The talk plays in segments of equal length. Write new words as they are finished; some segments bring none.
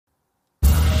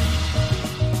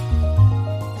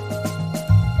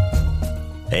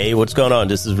Hey, what's going on?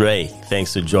 This is Ray.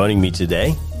 Thanks for joining me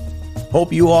today.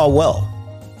 Hope you are well.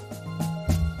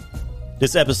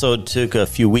 This episode took a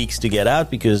few weeks to get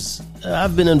out because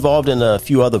I've been involved in a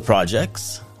few other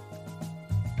projects,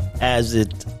 as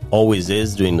it always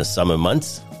is during the summer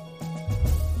months.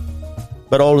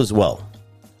 But all is well.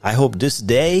 I hope this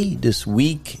day, this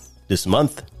week, this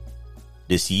month,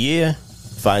 this year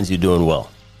finds you doing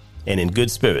well and in good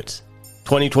spirits.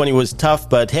 2020 was tough,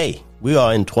 but hey, we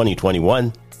are in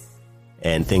 2021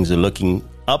 and things are looking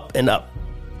up and up.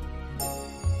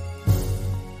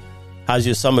 How's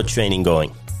your summer training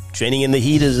going? Training in the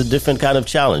heat is a different kind of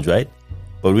challenge, right?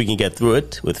 But we can get through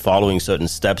it with following certain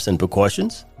steps and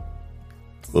precautions,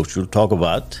 which we'll talk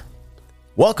about.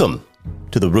 Welcome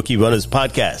to the Rookie Runners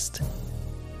Podcast.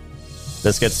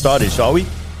 Let's get started, shall we?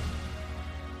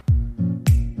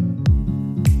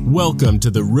 Welcome to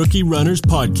the Rookie Runners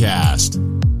Podcast,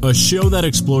 a show that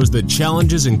explores the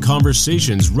challenges and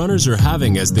conversations runners are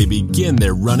having as they begin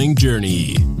their running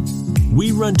journey.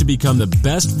 We run to become the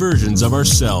best versions of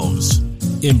ourselves,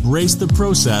 embrace the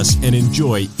process, and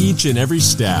enjoy each and every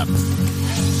step.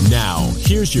 Now,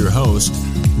 here's your host,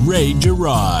 Ray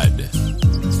Gerard.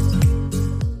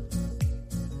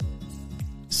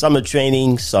 Summer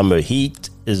training, summer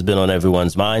heat has been on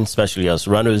everyone's mind, especially us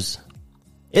runners.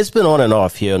 It's been on and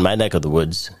off here in my neck of the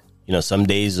woods. You know, some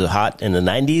days are hot in the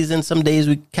 90s and some days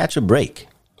we catch a break.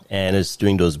 And it's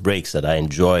during those breaks that I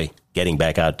enjoy getting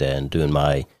back out there and doing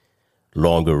my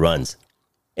longer runs.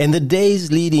 In the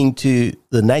days leading to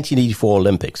the 1984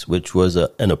 Olympics, which was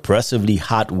an oppressively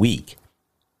hot week,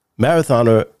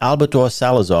 marathoner Alberto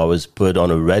Salazar was put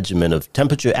on a regimen of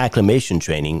temperature acclimation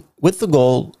training with the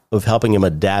goal of helping him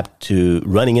adapt to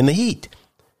running in the heat.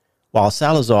 While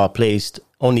Salazar placed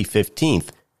only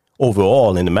 15th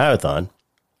overall in the marathon,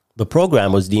 the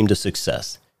program was deemed a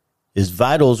success. His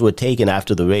vitals were taken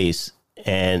after the race,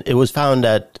 and it was found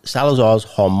that Salazar's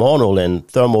hormonal and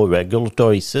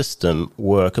thermoregulatory system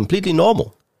were completely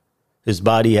normal. His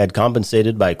body had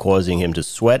compensated by causing him to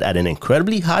sweat at an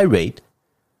incredibly high rate,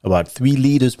 about 3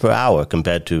 liters per hour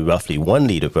compared to roughly 1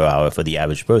 liter per hour for the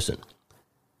average person.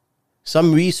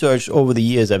 Some research over the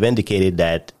years have indicated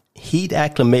that heat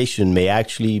acclimation may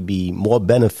actually be more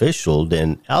beneficial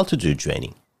than altitude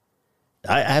training.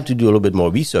 I have to do a little bit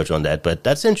more research on that, but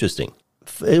that's interesting.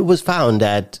 It was found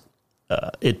that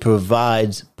it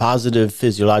provides positive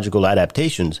physiological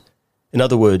adaptations. In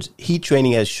other words, heat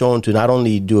training has shown to not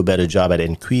only do a better job at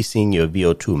increasing your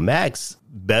VO2 max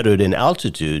better than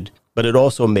altitude, but it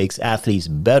also makes athletes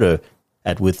better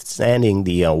at withstanding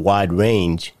the wide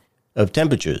range of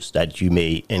temperatures that you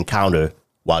may encounter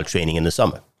while training in the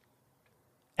summer.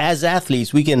 As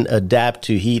athletes, we can adapt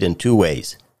to heat in 2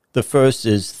 ways. The first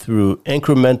is through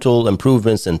incremental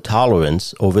improvements in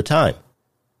tolerance over time.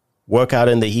 Work out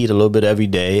in the heat a little bit every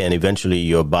day, and eventually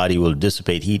your body will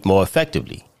dissipate heat more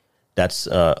effectively. That's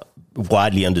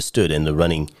widely understood in the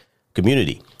running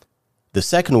community. The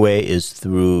second way is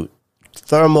through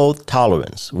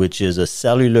thermotolerance, which is a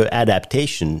cellular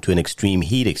adaptation to an extreme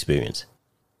heat experience.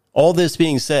 All this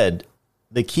being said,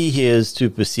 the key here is to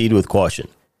proceed with caution.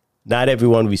 Not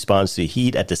everyone responds to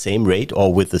heat at the same rate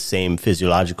or with the same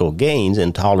physiological gains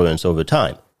and tolerance over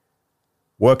time.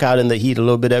 Work out in the heat a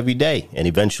little bit every day, and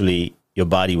eventually your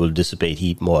body will dissipate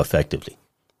heat more effectively.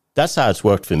 That's how it's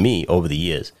worked for me over the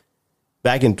years.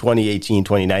 Back in 2018,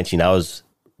 2019, I was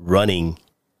running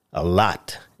a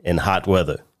lot in hot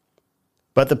weather.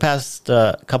 But the past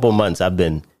couple months, I've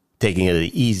been taking it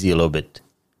easy a little bit,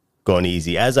 going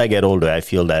easy. As I get older, I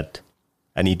feel that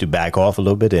I need to back off a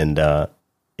little bit, and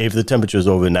if the temperature is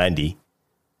over 90,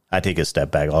 I take a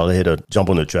step back. I'll jump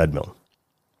on the treadmill.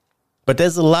 But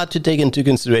there's a lot to take into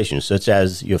consideration, such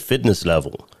as your fitness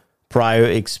level, prior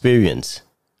experience,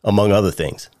 among other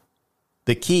things.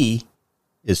 The key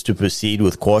is to proceed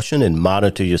with caution and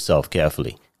monitor yourself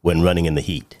carefully when running in the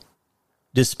heat.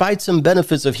 Despite some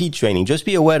benefits of heat training, just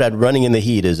be aware that running in the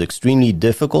heat is extremely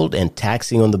difficult and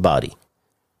taxing on the body.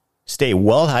 Stay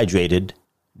well hydrated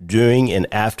during and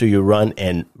after your run,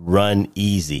 and run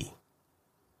easy.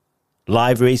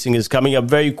 Live racing is coming up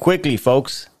very quickly,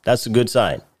 folks. That's a good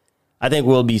sign. I think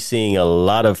we'll be seeing a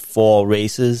lot of fall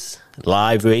races,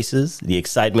 live races. The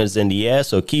excitement is in the air,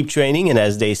 so keep training. And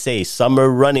as they say, summer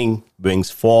running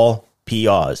brings fall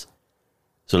PRs.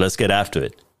 So let's get after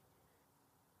it.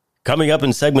 Coming up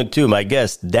in segment 2, my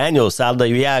guest, Daniel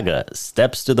Saldarriaga,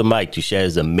 steps to the mic to share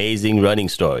his amazing running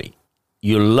story.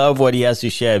 You'll love what he has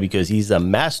to share because he's a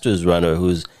masters runner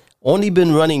who's only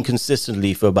been running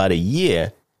consistently for about a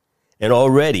year, and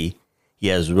already he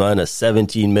has run a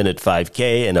 17-minute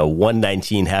 5K and a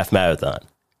 1:19 half marathon.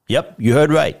 Yep, you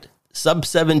heard right. sub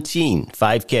 17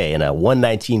 5K and a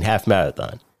 119 half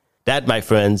marathon. That, my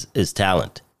friends, is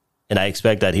talent. And I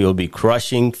expect that he will be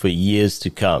crushing for years to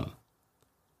come.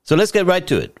 So let's get right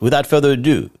to it. Without further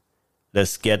ado,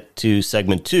 let's get to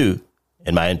segment 2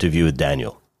 in my interview with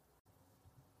Daniel.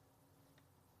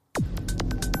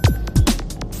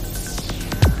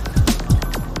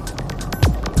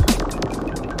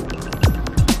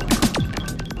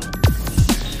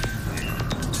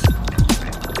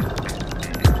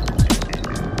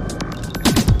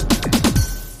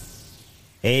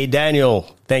 Hey,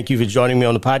 Daniel, thank you for joining me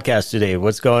on the podcast today.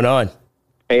 What's going on?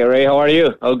 Hey, Ray, how are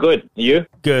you? Oh, good. You?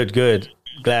 Good, good.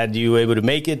 Glad you were able to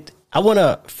make it. I want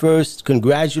to first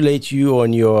congratulate you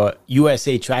on your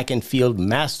USA Track and Field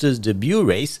Masters debut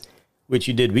race, which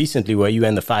you did recently, where you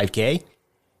ran the 5K.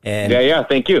 And Yeah,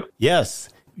 thank you. yes,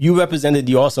 you represented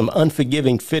the awesome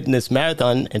Unforgiving Fitness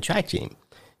Marathon and Track team.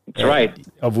 That's right.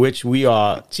 Of which we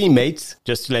are teammates,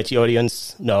 just to let the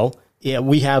audience know. Yeah,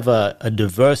 we have a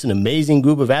diverse and amazing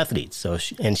group of athletes. So,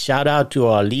 and shout out to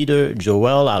our leader,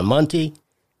 Joel Almonte.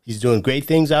 He's doing great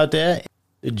things out there.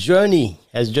 The journey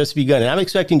has just begun, and I'm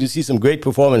expecting to see some great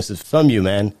performances from you,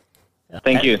 man.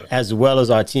 Thank you. As well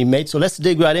as our teammates. So let's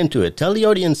dig right into it. Tell the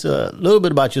audience a little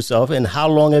bit about yourself and how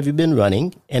long have you been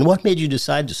running, and what made you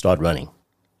decide to start running?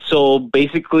 So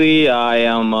basically, I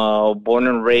am born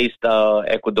and raised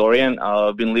Ecuadorian.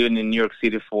 I've been living in New York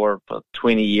City for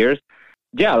 20 years.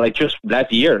 Yeah, like just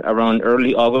last year, around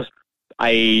early August,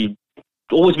 I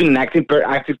always been an active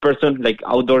person, like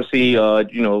outdoorsy,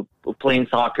 playing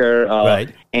soccer. Right.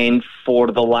 And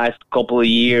for the last couple of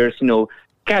years,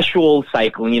 casual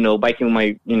cycling, biking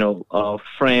with my,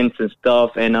 friends and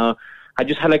stuff. And I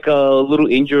just had like a little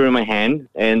injury in my hand,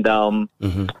 and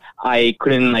I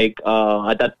couldn't at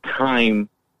that time.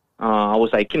 I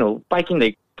was like, biking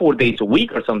like 4 days a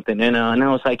week or something, and I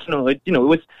was like, it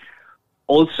was.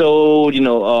 Also,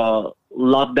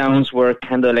 lockdowns were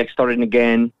kind of like starting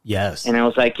again. Yes. And I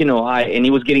was like, and it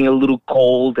was getting a little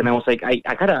cold, and I was like,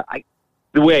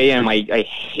 the way I am, I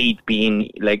hate being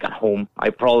like at home. I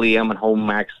probably am at home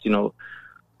max,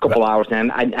 couple hours,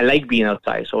 and I like being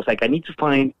outside. So I was like, I need to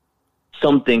find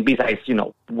something besides,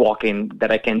 walking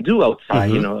that I can do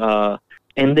outside,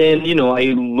 and then, I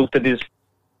looked at this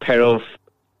pair of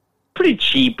pretty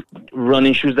cheap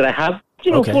running shoes that I have.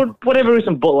 For whatever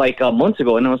reason, but like months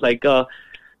ago, and I was like, let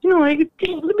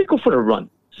me go for a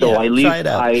run. So I live, try it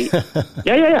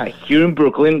out. here in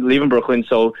Brooklyn, live in Brooklyn.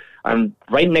 So I'm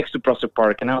right next to Prospect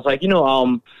Park, and I was like,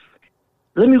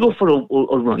 let me go for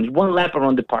a run, one lap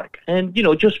around the park, and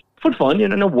just for fun,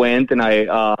 and I went, and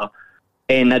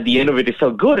and at the end of it, it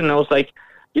felt good, and I was like,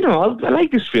 I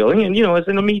like this feeling, and I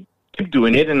said, let me keep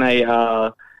doing it, and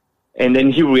and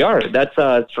then here we are. That's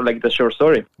sort of like the short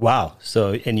story. Wow.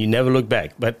 So, and you never look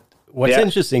back. But what's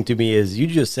interesting to me is you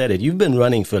just said it. You've been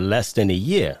running for less than a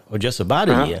year, or just about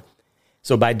a year.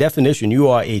 So by definition, you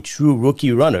are a true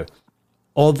rookie runner.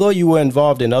 Although you were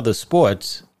involved in other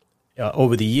sports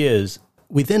over the years,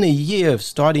 within a year of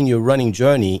starting your running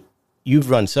journey, you've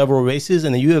run several races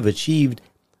and you have achieved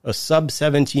a sub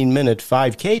 17-minute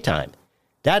 5K time.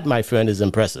 That, my friend, is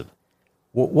impressive.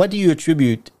 What do you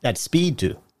attribute that speed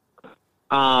to?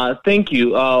 Thank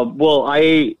you. Well,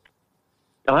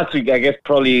 I'll have to, I guess,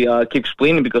 probably keep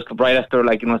explaining, because right after,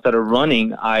 I started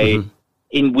running, I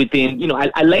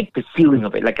like the feeling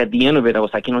of it. Like at the end of it, I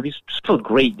was like, this felt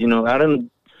great. I don't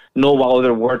know what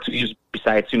other word to use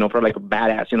besides, for like a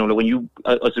badass. When you,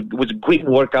 it was a great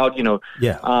workout.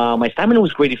 My stamina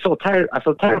was great. It felt tired. I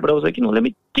felt tired, but I was like, let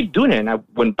me keep doing it. And I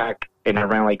went back and I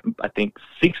ran I think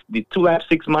 2 laps,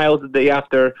 6 miles the day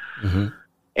after.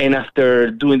 And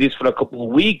after doing this for a couple of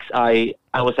weeks, I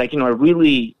was like, I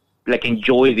really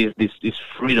enjoy this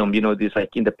freedom, this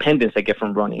independence I get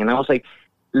from running. And I was like,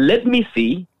 let me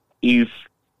see if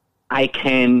I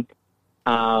can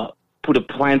put a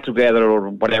plan together or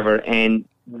whatever. And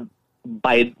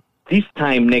by this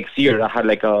time next year, I had a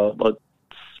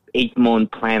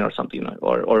 8-month plan or something,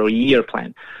 or a year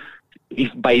plan. If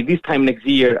by this time next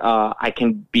year, I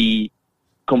can be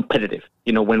competitive,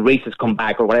 when races come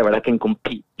back or whatever, I can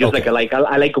compete. Just I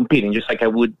like competing, just like I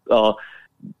would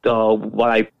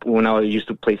when I used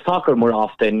to play soccer more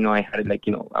often. I had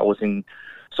I was in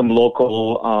some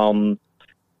local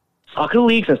soccer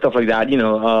leagues and stuff like that.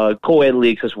 Co-ed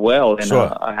leagues as well, and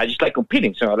I just like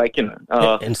competing. So I like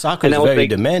and soccer is very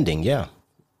demanding. Yeah,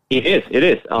 it is.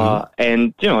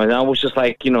 And and I was just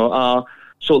like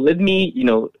so let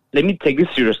me take this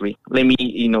seriously. Let me,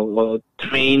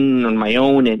 train on my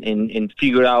own and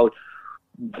figure out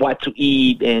what to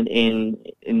eat and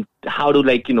how to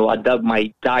adapt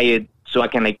my diet so I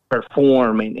can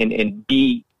perform and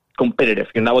be competitive.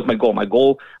 And that was my goal. My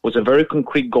goal was a very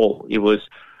concrete goal. It was,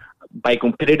 by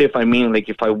competitive, I mean, like,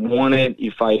 if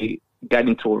I got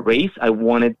into a race, I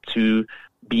wanted to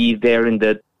be there in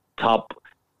the top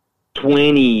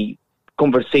 20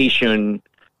 conversation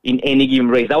in any given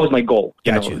race. That was my goal.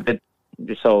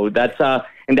 So that's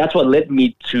and that's what led me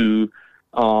to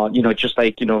just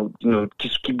like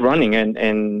just keep running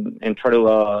and try to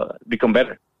become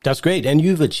better. That's great, and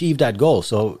you've achieved that goal.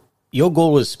 So your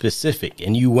goal was specific,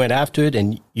 and you went after it,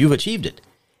 and you've achieved it.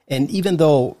 And even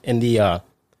though in the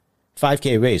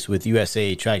 5K race with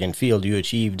USA Track and Field, you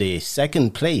achieved a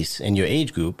second place in your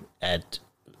age group at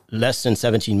less than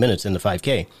 17 minutes in the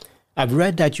 5K. I've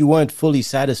read that you weren't fully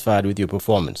satisfied with your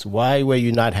performance. Why were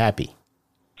you not happy?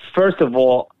 First of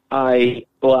all, I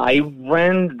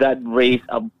ran that race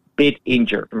a bit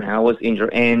injured. I was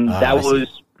injured, and that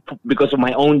was because of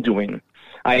my own doing.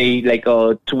 I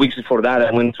 2 weeks before that,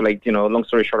 I went to long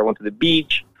story short, I went to the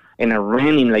beach and I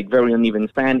ran in very uneven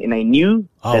sand, and I knew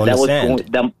that was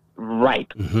going right.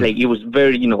 Mm-hmm. It was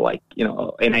very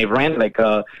and I ran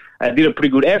I did a pretty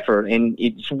good effort, and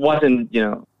it just wasn't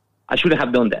I shouldn't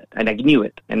have done that, and I knew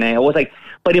it. And I was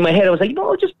but in my head I was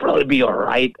I'll just probably be all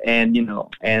right. And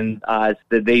and as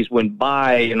the days went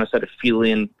by, I started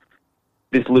feeling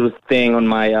this little thing on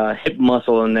my hip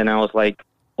muscle, and then I was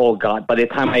oh God. By the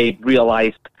time I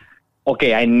realized,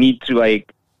 okay, I need to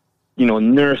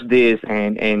nurse this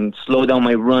and slow down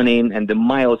my running and the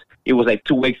miles. It was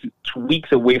 2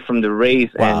 weeks away from the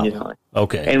race. Wow. And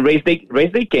okay. And race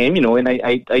day came, and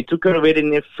I took care of it,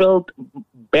 and it felt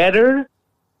better.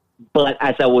 But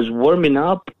as I was warming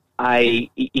up, it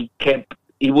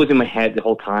was in my head the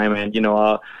whole time, and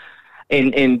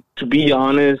and to be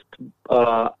honest,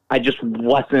 I just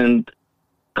wasn't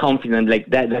confident.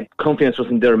 That confidence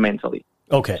wasn't there mentally.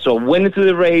 Okay. So I went into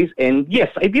the race, and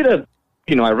yes, I did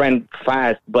I ran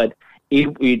fast, but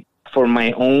it for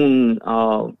my own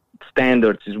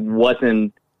standards, it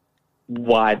wasn't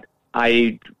what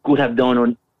I could have done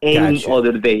on any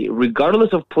other day,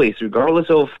 regardless of place, regardless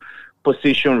of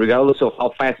position, regardless of how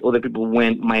fast other people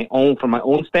went. For my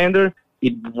own standard,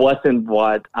 it wasn't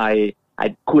what I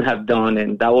could have done,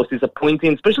 and that was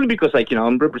disappointing, especially because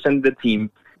I'm representing the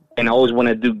team, and I always want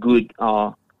to do good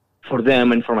for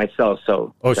them and for myself.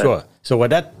 So sure. So what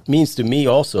that means to me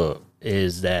also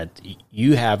is that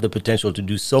you have the potential to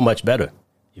do so much better.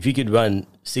 If you could run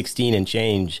 16 and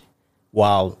change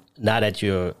while not at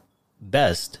your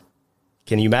best,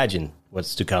 can you imagine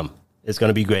what's to come? It's going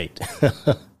to be great.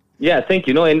 Yeah, thank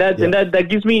you. And that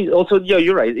gives me also,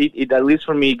 you're right. It at least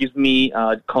for me, it gives me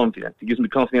confidence. It gives me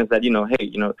confidence that, hey,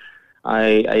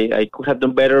 I could have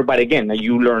done better. But again,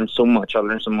 you learn so much. I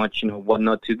learned so much, what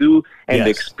not to do. And the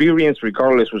experience,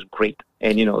 regardless, was great.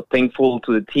 And, thankful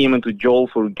to the team and to Joel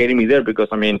for getting me there, because,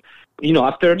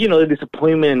 after, the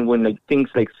disappointment, when things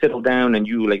settle down and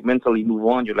you mentally move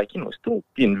on, you're still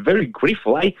being very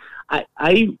grateful.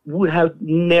 I would have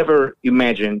never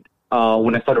imagined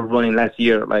when I started running last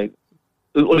year,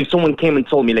 only someone came and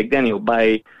told me, Daniel,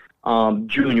 by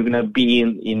June you're gonna be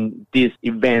in this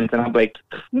event, and I'm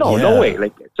no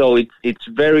way. So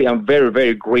I'm very,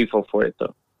 very grateful for it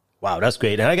though. Wow, that's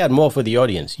great. And I got more for the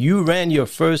audience. You ran your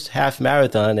first half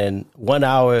marathon in 1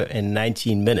 hour and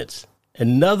 19 minutes.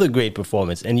 Another great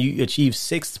performance, and you achieved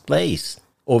 6th place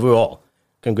overall.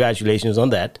 Congratulations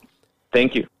on that.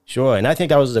 Thank you. Sure. And I think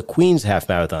that was the Queens half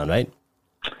marathon, right?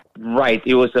 Right.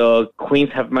 It was a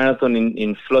Queens half marathon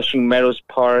in Flushing Meadows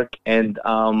Park, and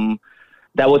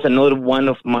that was another one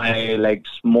of my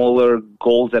smaller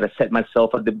goals that I set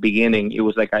myself at the beginning. It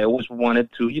was I always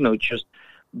wanted to, just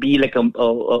be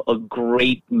a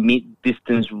great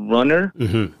mid-distance runner.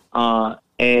 Mm-hmm.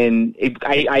 And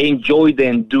I enjoyed the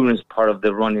endurance part of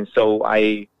the running. So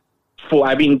I've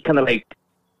been kind of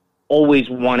always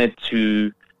wanted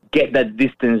to get that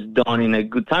distance done in a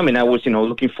good time. And I was,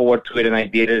 looking forward to it, and I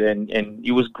did it, and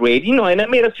it was great. And I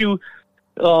made a few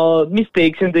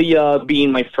mistakes in the being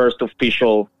my first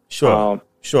official. Sure.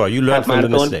 You learned from the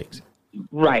mistakes.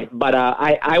 Right. But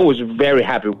I was very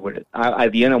happy with it.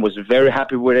 At the end, I was very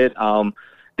happy with it.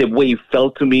 The way it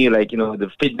felt to me,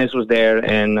 the fitness was there,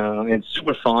 and it's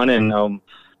super fun. And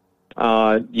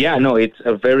it's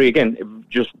a very, again,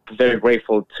 just very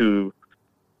grateful to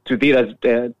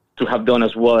have done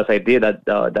as well as I did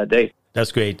that day.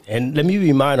 That's great. And let me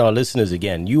remind our listeners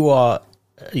again, you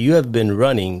have been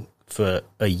running for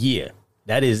a year.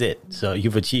 That is it. So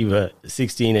you've achieved a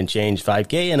 16 and change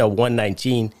 5K and a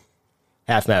 119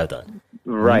 half marathon.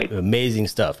 Right. Amazing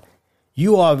stuff.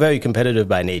 You are very competitive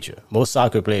by nature. Most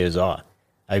soccer players are.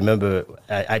 I remember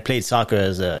I played soccer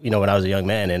as when I was a young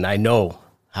man, and I know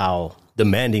how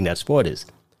demanding that sport is.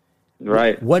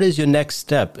 Right. What is your next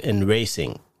step in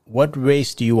racing? What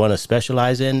race do you want to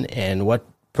specialize in, and what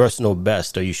personal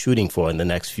best are you shooting for in the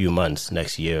next few months,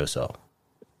 next year or so?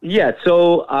 Yeah,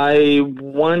 so I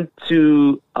want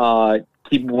to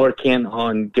keep working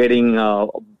on getting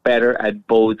better at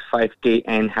both 5K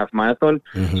and half marathon.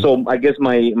 So I guess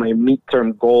my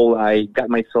midterm goal, I got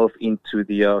myself into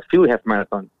the Philly half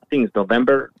marathon. I think it's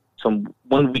November, some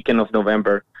one weekend of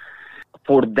November.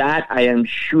 For that, I am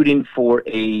shooting for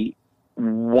a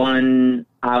 1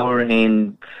 hour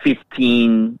and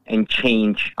 15 and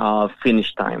change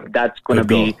finish time. That's going to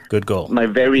be good goal. My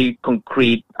very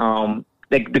concrete.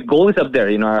 Like the goal is up there.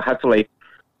 You know, I have to like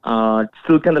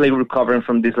still kind of like recovering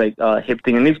from this like hip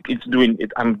thing, and it's doing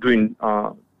it. I'm doing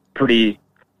pretty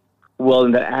well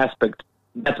in that aspect.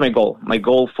 That's my goal. My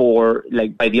goal for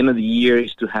like by the end of the year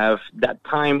is to have that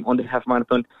time on the half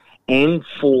marathon, and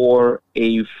for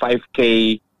a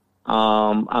 5K.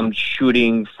 I'm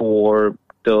shooting for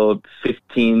the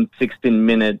 15,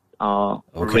 16-minute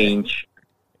range.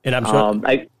 And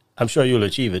I'm sure you'll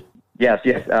achieve it. Yes.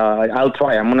 I'll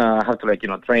try. I'm going to have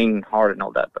to train hard and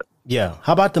all that. But yeah.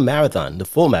 How about the marathon, the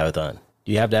full marathon?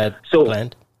 Do you have that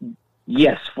planned?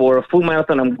 Yes. For a full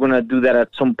marathon, I'm going to do that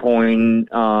at some point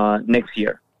next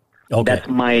year. Okay. That's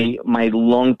my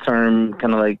long-term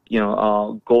kind of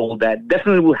goal that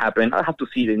definitely will happen. I'll have to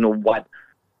see, what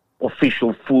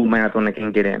official full marathon I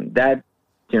can get in. That,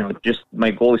 just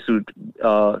my goal is to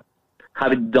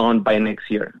have it done by next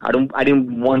year. I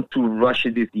didn't want to rush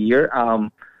it this year. I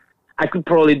could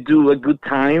probably do a good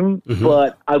time,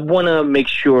 but I want to make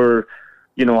sure,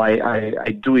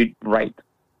 I do it right.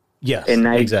 Yes, and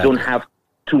I don't have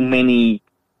too many,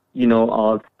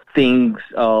 things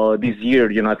this year.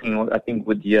 I think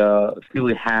with the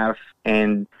Philly half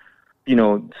and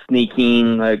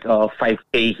sneaking like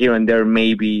 5K here and there,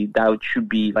 maybe that should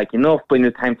be like enough, plenty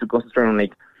of time to concentrate on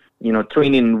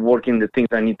training, working the things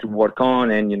I need to work on,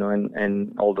 and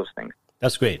and all those things.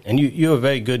 That's great. And you're a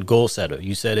very good goal setter.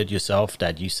 You said it yourself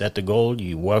that you set the goal,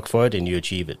 you work for it, and you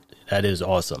achieve it. That is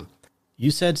awesome.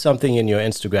 You said something in your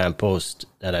Instagram post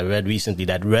that I read recently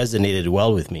that resonated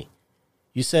well with me.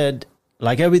 You said,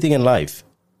 like everything in life,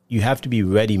 you have to be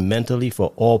ready mentally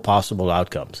for all possible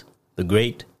outcomes, the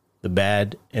great, the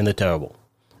bad, and the terrible.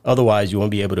 Otherwise, you won't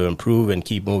be able to improve and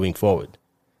keep moving forward.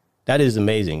 That is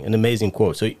amazing, an amazing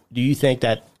quote. So do you think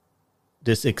that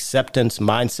this acceptance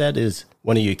mindset is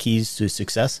one of your keys to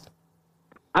success?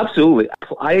 Absolutely.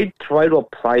 I try to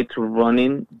apply to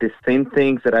running the same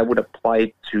things that I would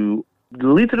apply to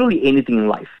literally anything in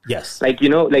life. Yes. Like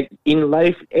in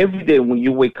life, every day when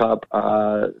you wake up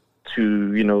to,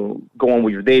 go on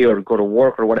with your day or go to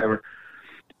work or whatever,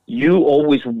 you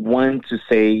always want to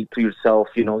say to yourself,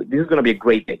 this is going to be a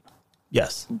great day.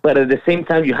 Yes. But at the same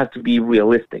time, you have to be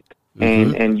realistic.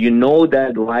 And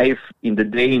that life in the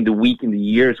day, in the week, in the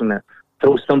year is going to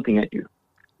throw something at you.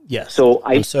 Yes. So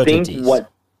I think what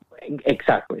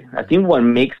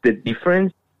makes the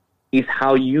difference is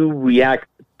how you react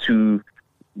to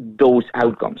those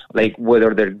outcomes, like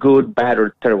whether they're good, bad,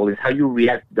 or terrible. It's how you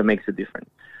react that makes a difference,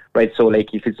 right? So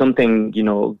like if it's something,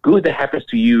 good that happens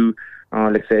to you,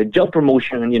 let's say a job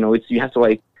promotion, you have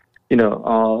to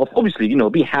obviously,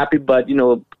 be happy, but,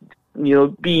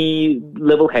 be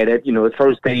level-headed,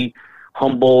 first stay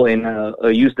humble and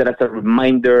use that as a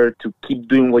reminder to keep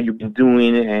doing what you've been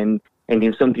doing. And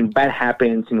if something bad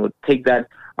happens, take that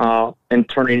and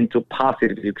turn it into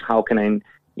positive. How can I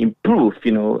improve?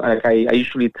 Like I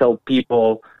usually tell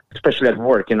people, especially at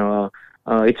work,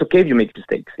 it's okay if you make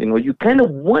mistakes. You kind of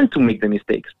want to make the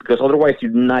mistakes because otherwise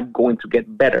you're not going to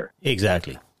get better.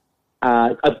 Exactly.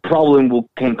 A problem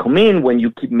can come in when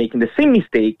you keep making the same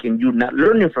mistake and you're not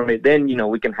learning from it. Then,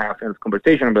 we can have a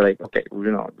conversation and be like, okay,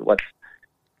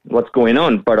 what's going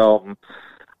on? But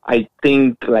I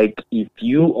think like if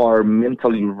you are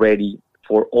mentally ready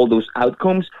for all those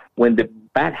outcomes, when the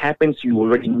bad happens, you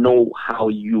already know how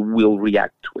you will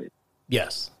react to it.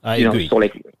 Yes, I agree. So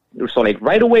like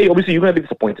right away, obviously you're gonna be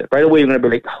disappointed. Right away, you're gonna be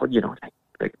like, oh,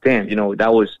 like damn,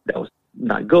 that was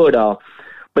not good.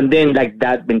 But then like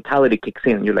that mentality kicks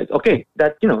in, and you're like, okay,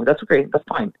 that's okay, that's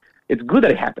fine. It's good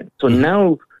that it happened. So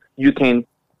now you can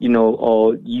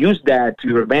use that to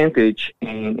your advantage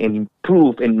and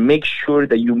improve and make sure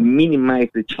that you minimize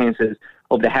the chances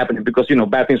of that happening because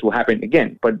bad things will happen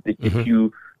again. But if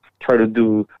you try to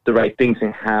do the right things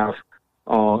and have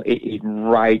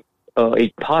a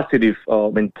positive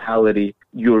mentality,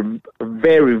 you're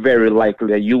very, very likely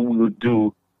that you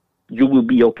will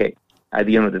be okay at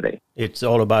the end of the day. It's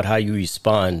all about how you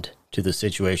respond to the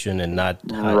situation and not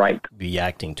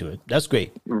reacting to it. That's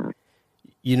great.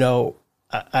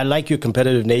 I like your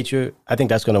competitive nature. I think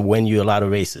that's going to win you a lot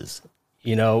of races.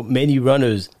 You know, many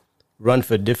runners run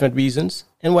for different reasons,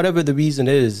 and whatever the reason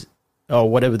is, or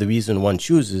whatever the reason one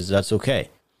chooses, that's okay.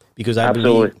 Because I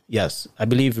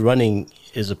believe running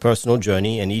is a personal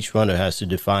journey, and each runner has to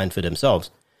define for themselves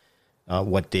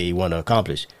what they want to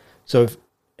accomplish. So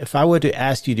if I were to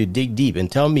ask you to dig deep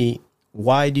and tell me,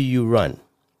 why do you run?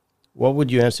 What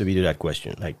would your answer be to that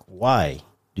question? Like, why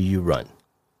do you run?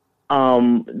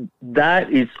 That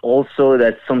is also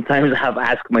that sometimes I have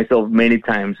asked myself many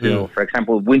times, you know, for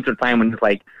example, winter time when it's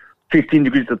like 15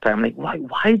 degrees at the time, like,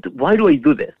 why do I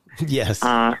do this? Yes.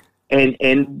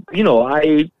 And you know,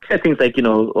 I said things like, you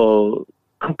know,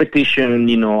 competition,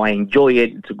 you know, I enjoy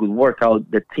it. It's a good workout,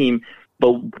 the team.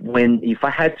 But if I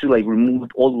had to like remove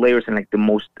all the layers and like the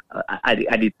most at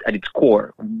its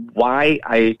core, why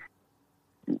I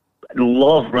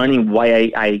love running,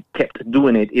 why I kept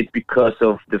doing it, it's because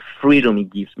of the freedom it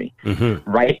gives me,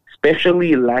 right?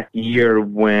 Especially last year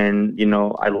when, you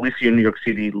know, at least here in New York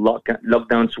City,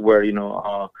 lockdowns were, you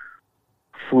know,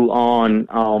 full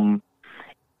on.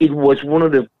 It was one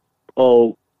of the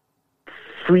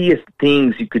freest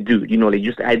things you could do. You know,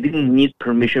 like I didn't need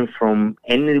permission from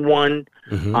anyone.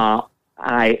 All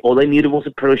I needed was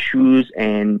a pair of shoes,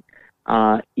 and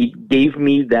it gave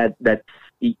me that.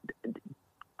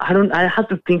 I have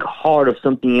to think hard of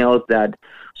something else that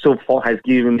so far has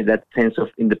given me that sense of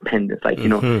independence. Like, you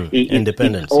know,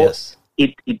 independence. Yes,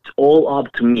 it's all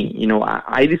up to me. You know,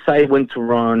 I decide when to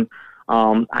run.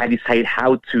 I decide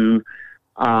how to.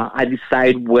 I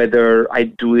decide whether I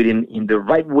do it in the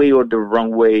right way or the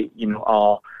wrong way. You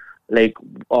know,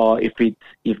 if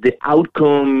the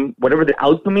outcome, whatever the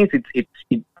outcome is,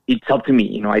 it's up to me.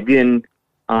 You know, I didn't.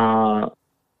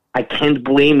 I can't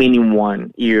blame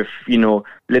anyone if, you know,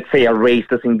 let's say a race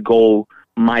doesn't go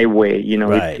my way. You know,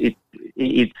 right.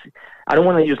 it's. I don't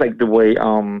want to use like the way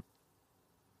the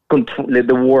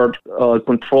word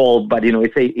control, but you know,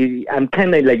 I'm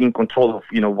kind of like in control of,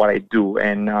 you know, what I do,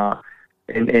 and at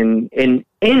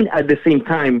the same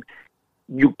time,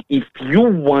 if you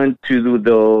want to do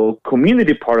the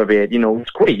community part of it, you know,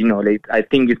 it's great. You know, like, I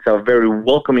think it's a very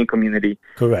welcoming community.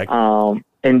 Correct.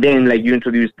 And then like you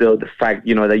introduce the fact,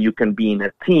 you know, that you can be in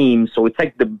a team. So it's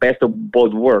like the best of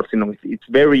both worlds. You know, it's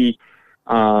very,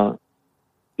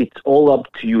 it's all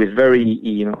up to you. It's very,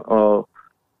 you know,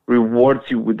 rewards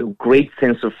you with a great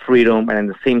sense of freedom, and at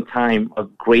the same time, a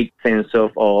great sense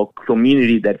of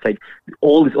community that's like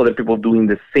all these other people doing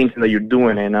the same thing that you're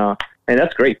doing. And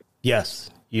that's great.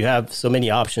 Yes. You have so many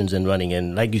options in running.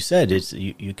 And like you said, it's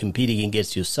you're competing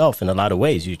against yourself in a lot of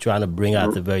ways. You're trying to bring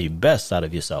out the very best out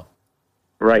of yourself.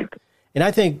 Right. And I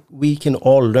think we can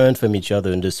all learn from each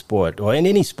other in this sport or in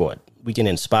any sport. We can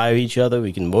inspire each other.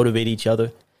 We can motivate each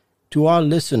other. To our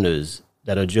listeners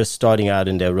that are just starting out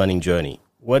in their running journey,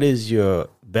 what is your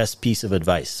best piece of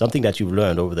advice? Something that you've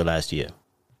learned over the last year?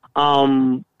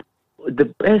 The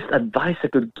best advice I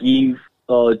could give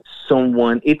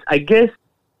someone, I guess,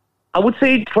 I would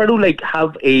say try to like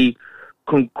have a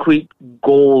concrete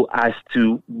goal as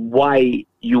to why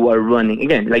you are running.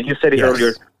 Again, like you said it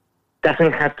earlier,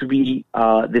 doesn't have to be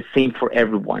the same for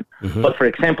everyone. But for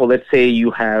example, let's say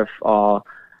you have a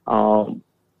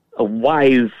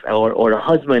wife or a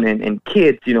husband and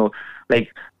kids, you know,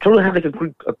 like try to have like a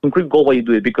concrete goal while you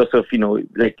do it, because of, you know,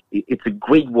 like it's a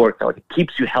great workout. It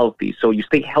keeps you healthy, so you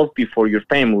stay healthy for your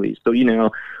family. So, you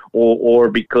know, or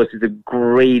because it's a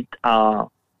great,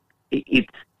 it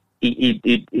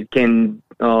can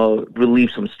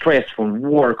relieve some stress from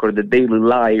work or the daily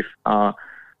life.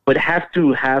 But have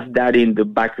to have that in the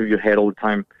back of your head all the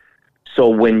time. So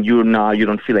when you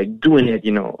don't feel like doing it,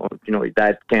 you know,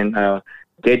 that can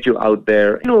get you out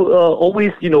there. You know,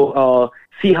 always, you know,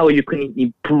 see how you can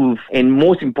improve, and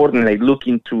most importantly, like look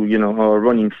into, you know,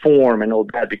 running form and all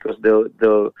that, because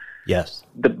the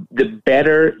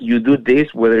better you do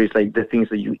this, whether it's like the things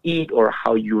that you eat or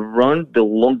how you run, the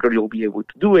longer you'll be able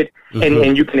to do it,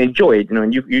 and you can enjoy it, you know,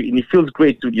 and it feels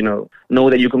great to, you know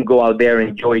that you can go out there and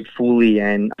enjoy it fully,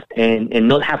 and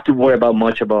not have to worry about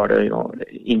much about you know,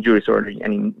 injuries or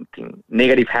anything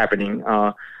negative happening.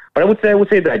 But I would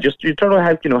say that just you try to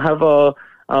have, you know, have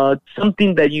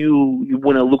something that you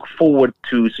want to look forward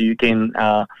to, so you can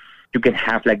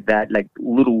have like that, like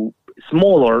little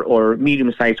smaller or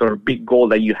medium size or big goal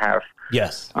that you have.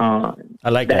 Yes. I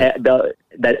like that.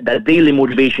 That daily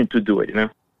motivation to do it, you know?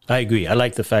 I agree. I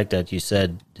like the fact that you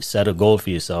said set a goal for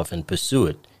yourself and pursue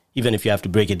it, even if you have to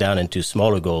break it down into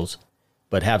smaller goals,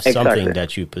 but have something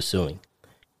that you're pursuing.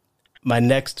 My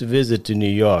next visit to New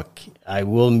York, I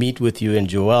will meet with you and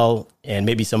Joel and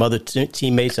maybe some other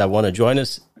teammates that want to join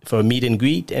us. for a meet and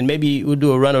greet, and maybe we'll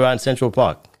do a run around Central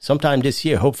Park sometime this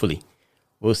year, hopefully.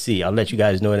 We'll see. I'll let you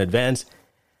guys know in advance.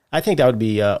 I think that would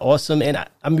be awesome, and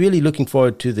I'm really looking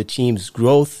forward to the team's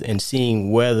growth and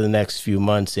seeing where the next few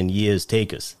months and years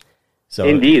take us. So,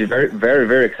 indeed, very, very,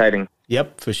 very exciting.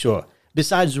 Yep, for sure.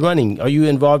 Besides running, are you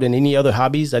involved in any other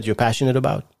hobbies that you're passionate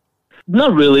about?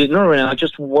 Not really. Not right now. I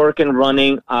just work and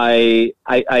running. I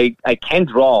can't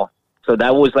draw. So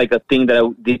that was like a thing that I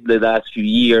did the last few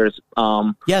years.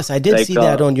 Yes, I did see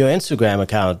that on your Instagram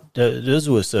account. Those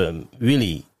were some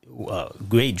really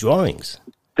great drawings.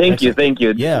 Thank you.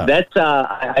 Yeah. That's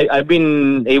I've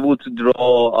been able to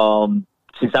draw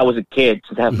since I was a kid,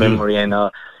 since I have memory, and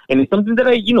it's something that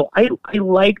I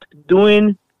liked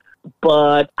doing.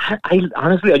 But I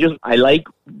honestly, I like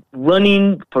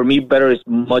running. For me, better is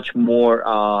much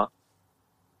more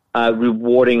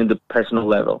rewarding at the personal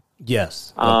level.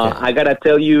 Yes. Okay. I gotta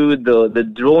tell you, the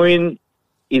drawing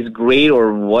is great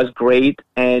or was great,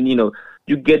 and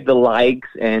you get the likes,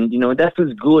 and that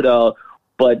feels good.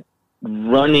 But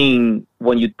running,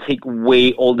 when you take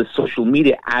away all the social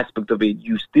media aspect of it,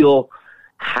 you still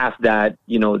have that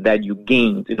that you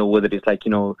gained. Whether it's like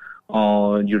your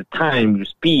time, your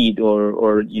speed,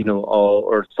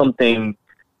 or something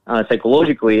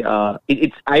psychologically.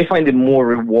 I find it more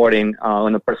rewarding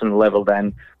on a personal level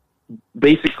than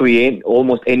basically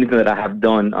almost anything that I have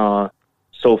done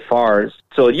so far.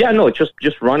 So yeah, no,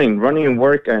 just running and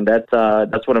work, and that's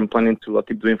what I'm planning to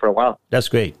keep doing for a while. That's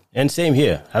great. And same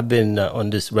here. I've been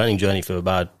on this running journey for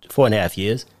about 4.5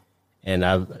 years, and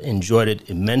I've enjoyed it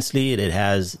immensely. It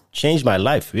has changed my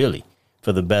life, really,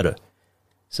 for the better.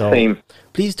 So Same.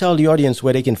 Please tell the audience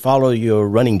where they can follow your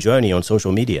running journey on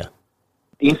social media.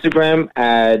 Instagram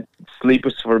at Sleep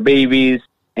is for Babies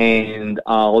and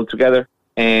all together.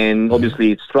 And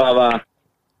obviously Strava,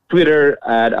 Twitter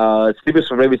at Sleep is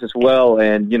for Babies as well.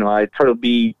 And, I try to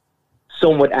be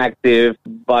somewhat active.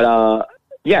 But,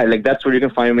 yeah, like that's where you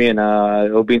can find me. And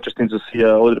it'll be interesting to see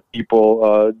other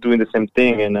people doing the same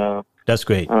thing. And that's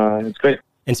great. It's great.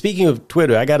 And speaking of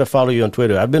Twitter, I got to follow you on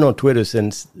Twitter. I've been on Twitter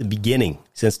since the beginning,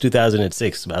 since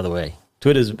 2006, by the way.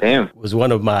 Twitter was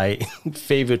one of my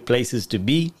favorite places to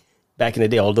be back in the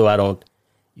day, although I don't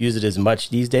use it as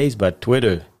much these days. But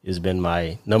Twitter has been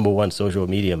my number one social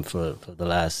medium for the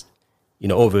last,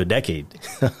 over a decade.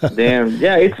 Damn.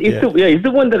 Yeah, it's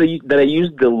the one that I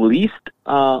use the least,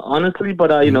 honestly. But,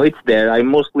 it's there. I'm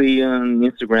mostly on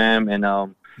Instagram and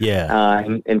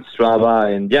and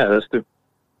Strava. And, yeah, that's two.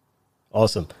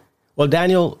 Awesome. Well,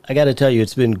 Daniel, I got to tell you,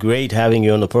 it's been great having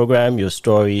you on the program. Your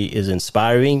story is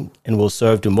inspiring and will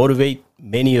serve to motivate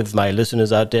many of my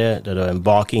listeners out there that are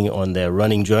embarking on their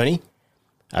running journey.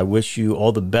 I wish you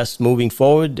all the best moving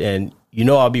forward, and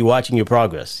I'll be watching your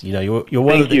progress. You're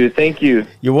one Thank you.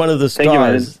 You're one of the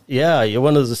stars. You're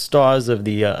one of the stars of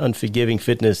the Unforgiving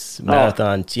Fitness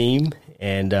Marathon team,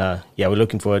 and we're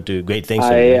looking forward to great things.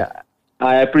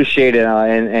 I appreciate it,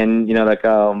 and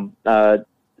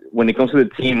when it comes to the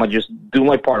team, I just do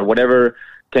my part. Whatever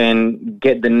can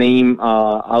get the name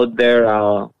out there,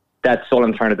 that's all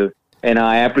I'm trying to do. And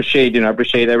I appreciate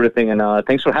everything. And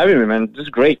thanks for having me, man. This is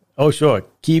great. Oh, sure.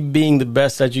 Keep being the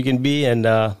best that you can be, and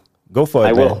go for it,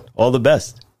 I will. Man. All the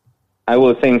best. I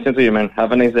will. Thanks to you, man.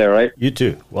 Have a nice day, all right? You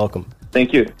too. Welcome.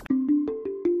 Thank you.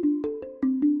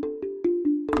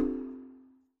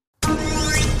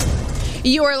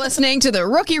 You are listening to the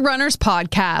Rookie Runners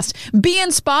Podcast. Be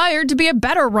inspired to be a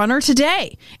better runner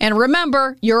today. And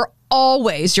remember, you're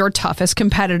always your toughest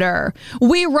competitor.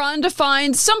 We run to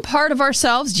find some part of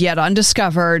ourselves yet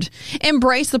undiscovered.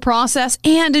 Embrace the process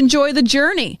and enjoy the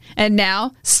journey. And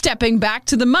now, stepping back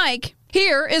to the mic,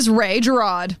 here is Ray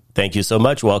Gerard. Thank you so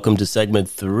much. Welcome to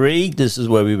segment 3. This is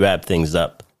where we wrap things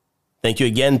up. Thank you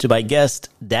again to my guest,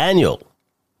 Daniel.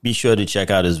 Be sure to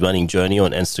check out his running journey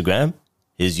on Instagram.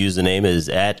 His username is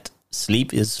at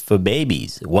Sleep is for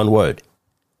Babies, one word.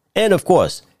 And of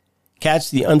course,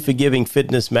 catch the Unforgiving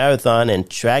Fitness Marathon and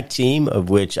Track Team, of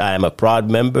which I am a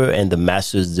proud member and the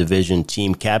Masters Division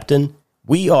team captain.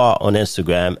 We are on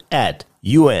Instagram at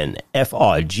UNFRGVN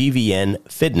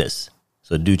Fitness.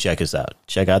 So do check us out.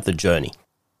 Check out the journey.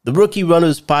 The Rookie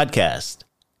Runners Podcast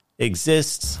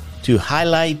exists to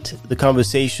highlight the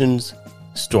conversations,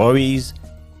 stories,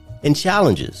 and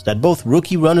challenges that both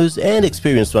rookie runners and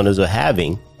experienced runners are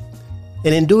having.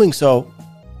 And in doing so,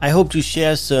 I hope to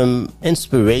share some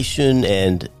inspiration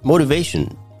and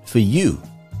motivation for you,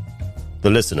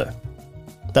 the listener.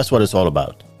 That's what it's all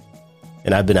about.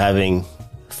 And I've been having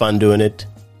fun doing it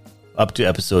up to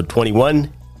episode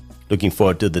 21. Looking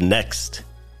forward to the next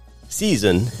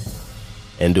season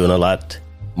and doing a lot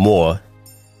more,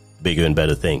 bigger and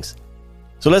better things.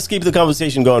 So let's keep the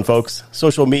conversation going, folks.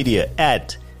 Social media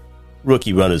at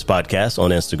Rookie Runners Podcast on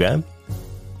Instagram,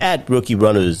 at Rookie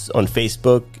Runners on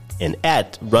Facebook, and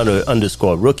at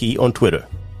runner_rookie on Twitter.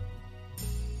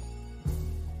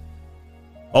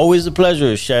 Always a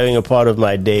pleasure sharing a part of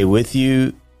my day with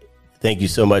you. Thank you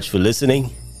so much for listening.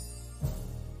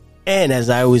 And as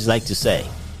I always like to say,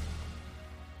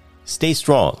 stay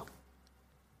strong,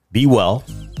 be well,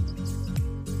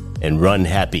 and run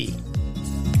happy.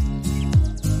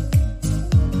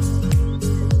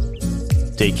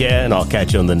 Take care, and I'll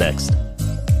catch you on the next.